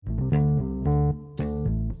Hello,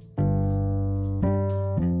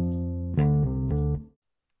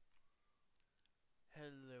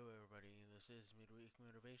 everybody. This is Midweek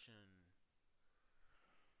Motivation.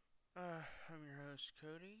 I'm your host,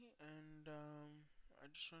 Cody, and I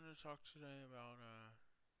just wanted to talk today about a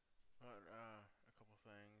couple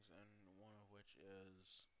things, and one of which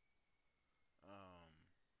is um,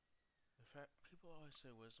 the fact people always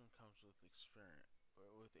say wisdom comes with experience,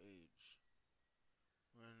 with age,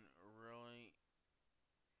 when really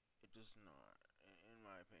it does not, in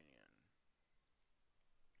my opinion.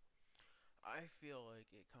 I feel like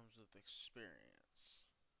it comes with experience.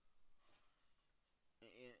 And,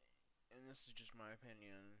 and this is just my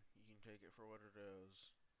opinion. You can take it for what it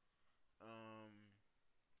is. Um,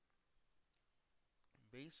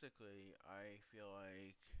 Basically, I feel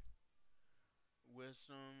like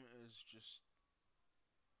wisdom is just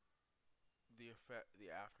the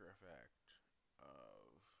after effect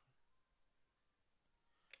of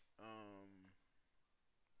um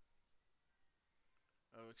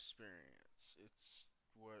experience. It's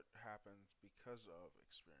what happens because of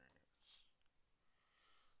experience.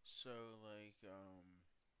 So,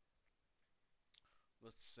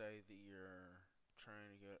 let's say that you're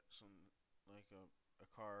trying to get a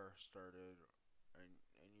car started, and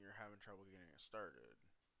you're having trouble getting it started.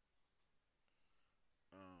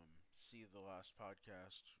 See the last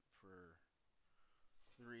podcast for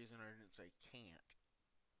the reason I didn't say can't.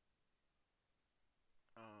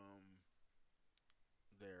 Um,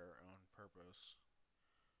 there on purpose.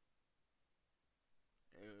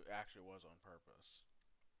 It actually was on purpose.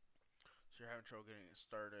 So you're having trouble getting it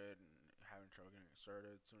started, and having trouble getting it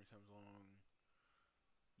started. Somebody comes along.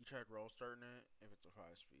 You tried roll starting it. If it's a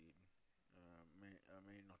 5-speed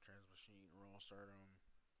manual transmission, you can roll start them.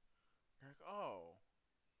 You're like, oh,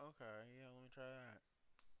 okay, yeah, let me try that.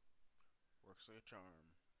 Works like a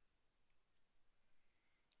charm.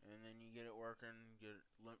 And then you get it working. Get it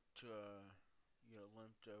limped to a you get it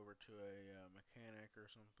limped over to a mechanic or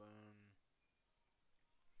something.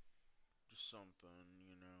 Just something.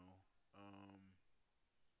 Um,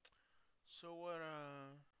 so what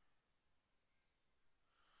I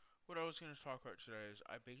was gonna talk about today is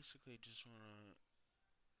I basically just wanna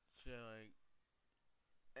say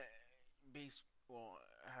eh, well,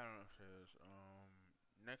 I don't know if it is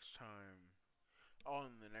next time. Oh,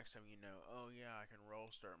 and the next time oh yeah, I can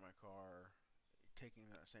roll start my car, taking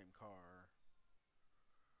that same car.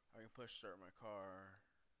 I can push start my car,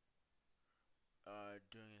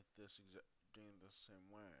 doing it the same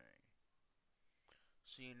way.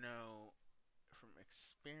 So from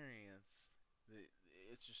experience,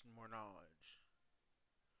 it's just more knowledge.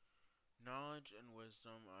 Knowledge and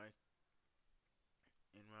wisdom,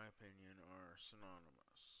 in my opinion, are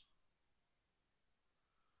synonymous.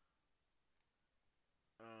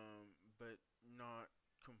 But not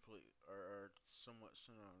complete, or somewhat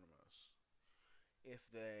synonymous. If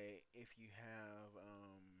you have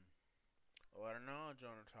a lot of knowledge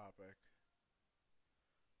on a topic,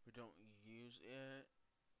 but don't use it,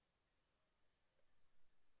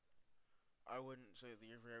 I wouldn't say that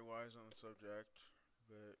you're very wise on the subject,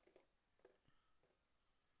 but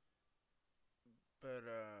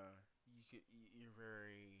you're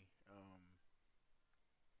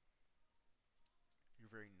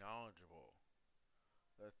very knowledgeable.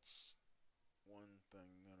 That's one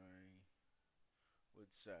thing that I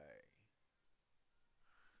would say.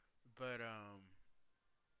 But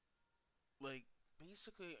like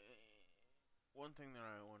basically, one thing that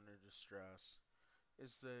I wanted to stress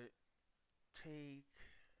is that take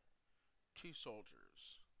two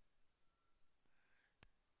soldiers.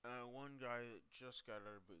 One guy that just got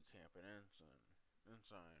out of boot camp, an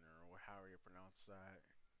ensign, or however you pronounce that,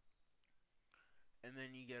 and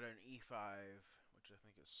then you get an E5, which I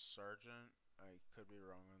think is sergeant. I could be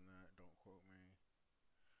wrong on that. Don't quote me.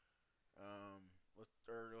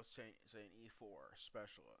 Let's say an E4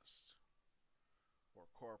 specialist or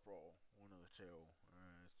corporal, one of the two.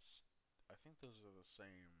 It's I think those are the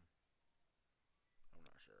same. I'm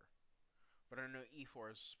not sure, but I know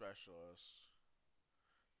E4 is specialist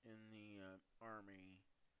in the army.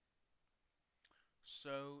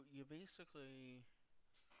 So you basically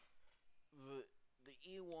the the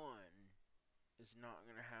E1 is not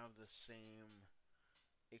going to have the same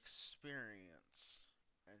experience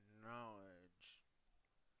and knowledge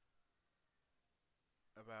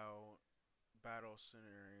about battle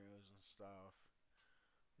scenarios and stuff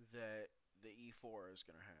that the E4 is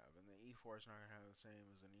going to have. And the E4 is not going to have the same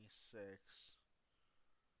as an E6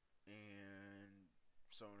 and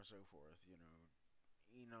so on and so forth.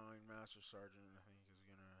 E9 Master Sergeant, I think, is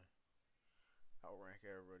going to outrank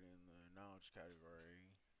everybody in the knowledge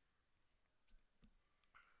category.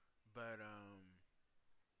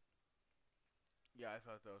 yeah, I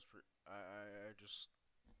thought that was pretty. I just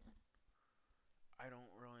I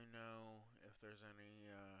don't really know if there's any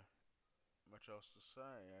much else to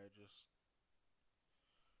say. I just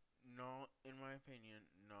no, in my opinion,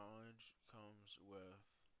 knowledge comes with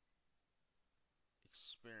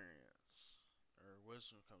experience, or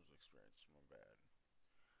wisdom comes with experience. My bad.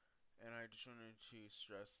 And I just wanted to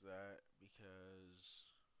stress that because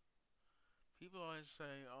people always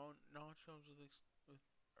say, "Oh, knowledge comes with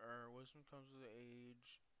or wisdom comes with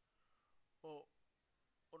age." Well,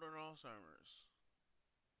 what on Alzheimer's,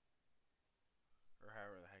 or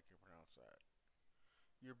however the heck you pronounce that?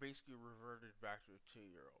 You're basically reverted back to a 2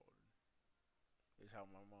 year old, is how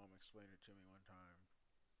my mom explained it to me one time.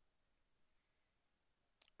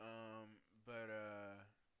 But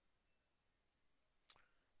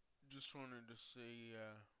just wanted to see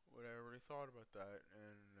what everybody thought about that.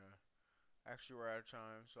 And actually, we're out of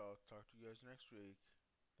time, so I'll talk to you guys next week.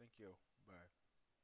 Thank you. Bye.